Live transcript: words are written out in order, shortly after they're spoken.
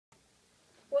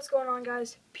what's going on,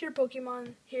 guys? Pure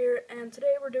Pokemon here, and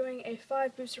today we're doing a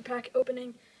 5 booster pack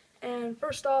opening. And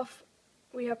first off,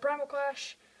 we have Primal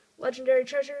Clash, Legendary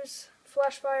Treasures,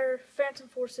 Flash Fire, Phantom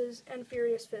Forces, and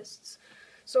Furious Fists.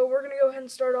 So we're going to go ahead and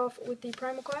start off with the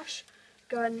Primal Clash.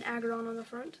 Got an Aggron on the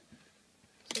front.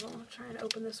 So I'll try and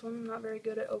open this one. I'm not very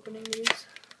good at opening these.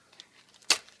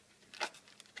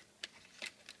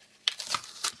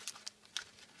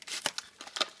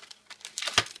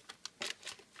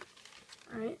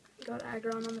 Alright, got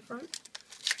Aggron on the front.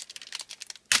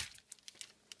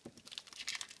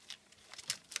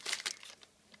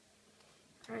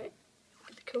 Alright,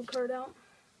 get the code card out.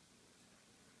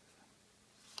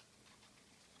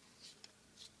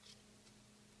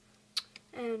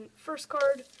 And first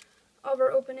card of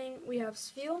our opening, we have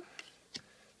Spheal.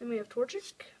 Then we have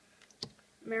Torchic,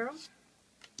 Marrow,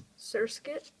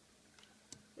 Surskit,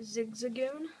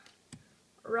 Zigzagoon,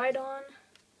 Rhydon,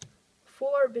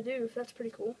 Full Art Bidoof, that's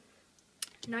pretty cool.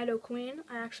 Nidoqueen,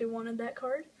 I actually wanted that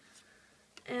card.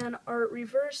 And our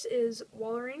reverse is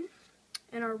Walrein.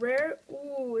 And our rare,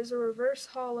 is a reverse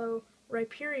holo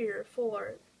Rhyperior Full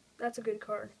Art. That's a good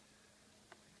card.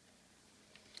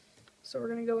 So we're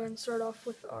going to go ahead and start off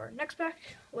with our next pack,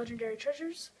 Legendary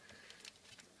Treasures.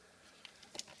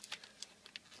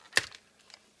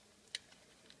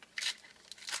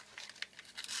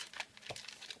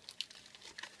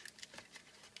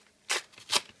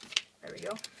 There we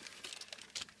go.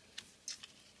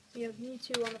 We have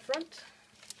Mewtwo on the front.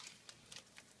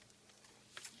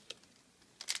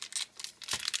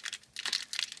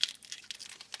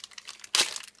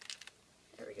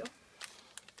 There we go.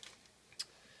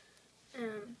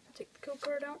 And take the code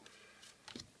card out.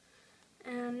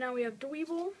 And now we have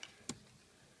Dweeble,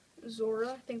 Zora,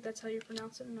 I think that's how you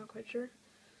pronounce it, I'm not quite sure.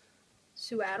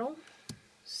 Suaddle,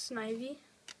 Snivy,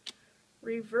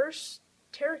 Reverse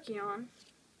Terrakion,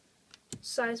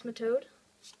 Seismitoad,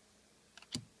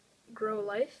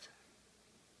 Growlithe.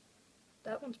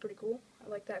 That one's pretty cool. I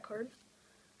like that card.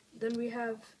 Then we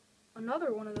have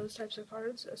another one of those types of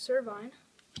cards, a Servine.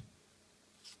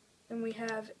 Then we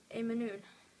have a Manoon.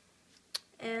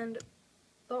 And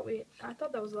I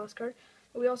thought that was the last card.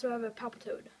 But we also have a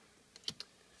Palpitoad.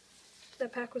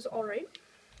 That pack was alright.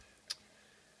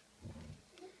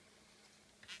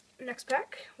 Next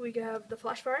pack, we have the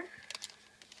Flash Fire.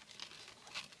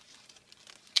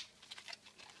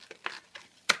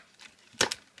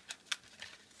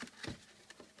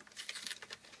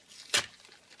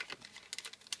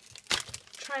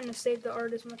 Trying to save the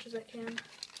art as much as I can.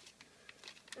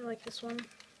 I like this one.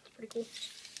 It's pretty cool.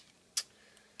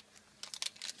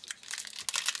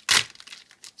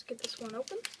 Let's get this one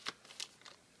open.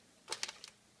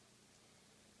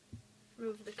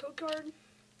 Remove the code card.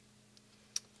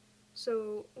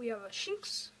 So we have a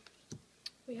Shinx,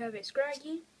 we have a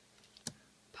Scraggy,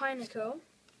 Pineco,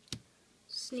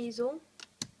 Sneasel,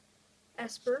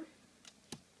 Esper,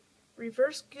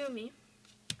 Reverse Goomy,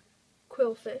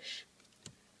 Quillfish,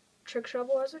 Trick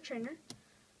Shovel as a trainer,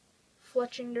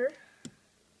 Fletchinder,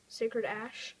 Sacred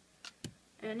Ash,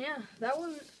 and yeah, that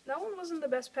one wasn't the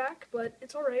best pack, but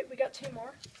it's alright, we got 2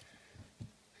 more.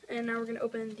 And now we're going to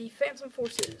open the Phantom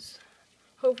Forces.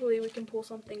 Hopefully we can pull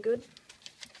something good.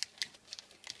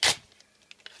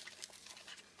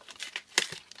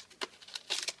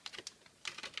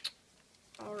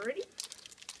 Alrighty.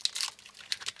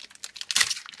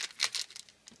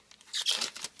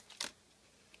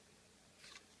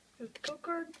 Move the code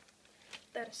card,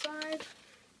 that aside.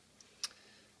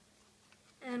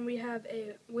 And we have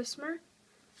a Whismur,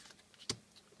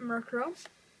 Murkrow,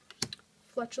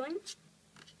 Fletchling,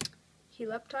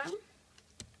 Helioptile,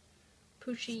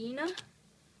 Poochyena,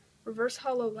 Reverse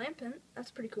Holo Lampent,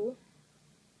 that's pretty cool.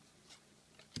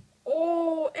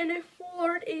 Oh, and a Full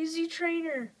Art AZ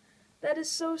Trainer! That is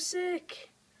so sick!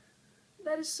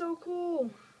 That is so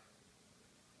cool!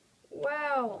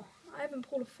 Wow! I haven't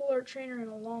pulled a Full Art Trainer in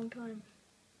a long time.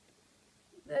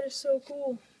 That is so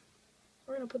cool.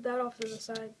 We're going to put that off to the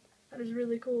side. That is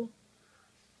really cool.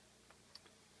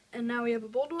 And now we have a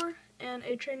Boldore, and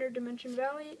a Trainer Dimension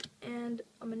Valley, and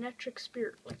a Manectric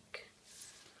Spirit Link.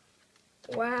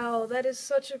 Wow, that is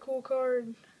such a cool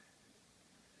card.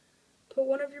 Put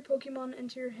one of your Pokemon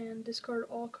into your hand, discard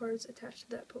all cards attached to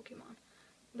that Pokemon.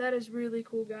 That is really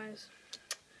cool, guys.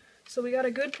 So we got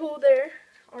a good pull there.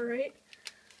 Alright.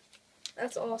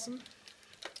 That's awesome.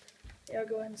 Yeah, I'll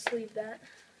go ahead and sleeve that.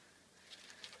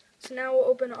 So now we'll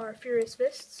open our Furious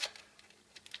Fists.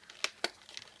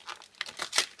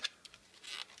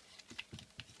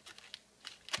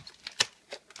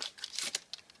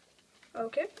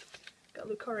 Okay. Got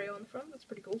Lucario on the front. That's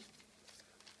pretty cool.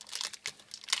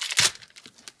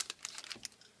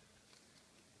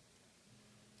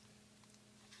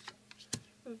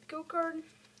 Move the go card.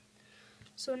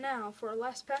 So now for our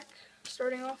last pack,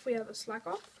 starting off we have a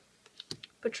Slackoff,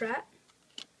 Patrat,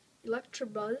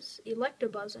 Electabuzz,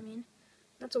 I mean.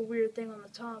 That's a weird thing on the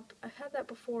top. I've had that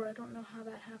before, I don't know how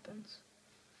that happens.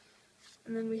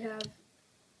 And then we have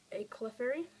a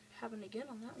Clefairy, happened again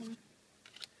on that one.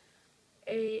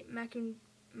 A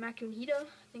Macunita,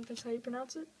 I think that's how you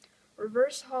pronounce it.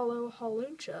 Reverse Hollow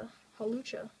Hawlucha,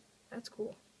 that's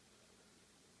cool.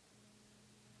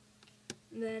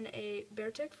 And then a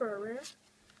Beartic for a rare,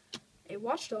 a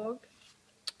Watchdog,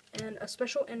 and a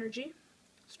Special Energy,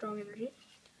 Strong Energy,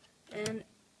 and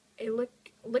a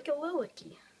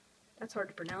Lickilicky. That's hard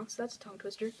to pronounce. That's a tongue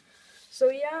twister. So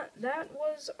yeah, that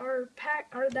was our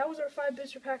pack. That was our 5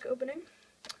 booster pack opening.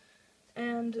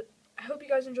 And I hope you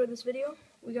guys enjoyed this video.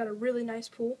 We got a really nice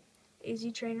pool, AZ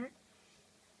Trainer.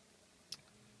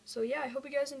 So yeah, I hope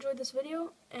you guys enjoyed this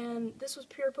video. And this was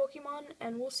Pure Pokemon,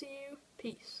 and we'll see you.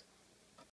 Peace.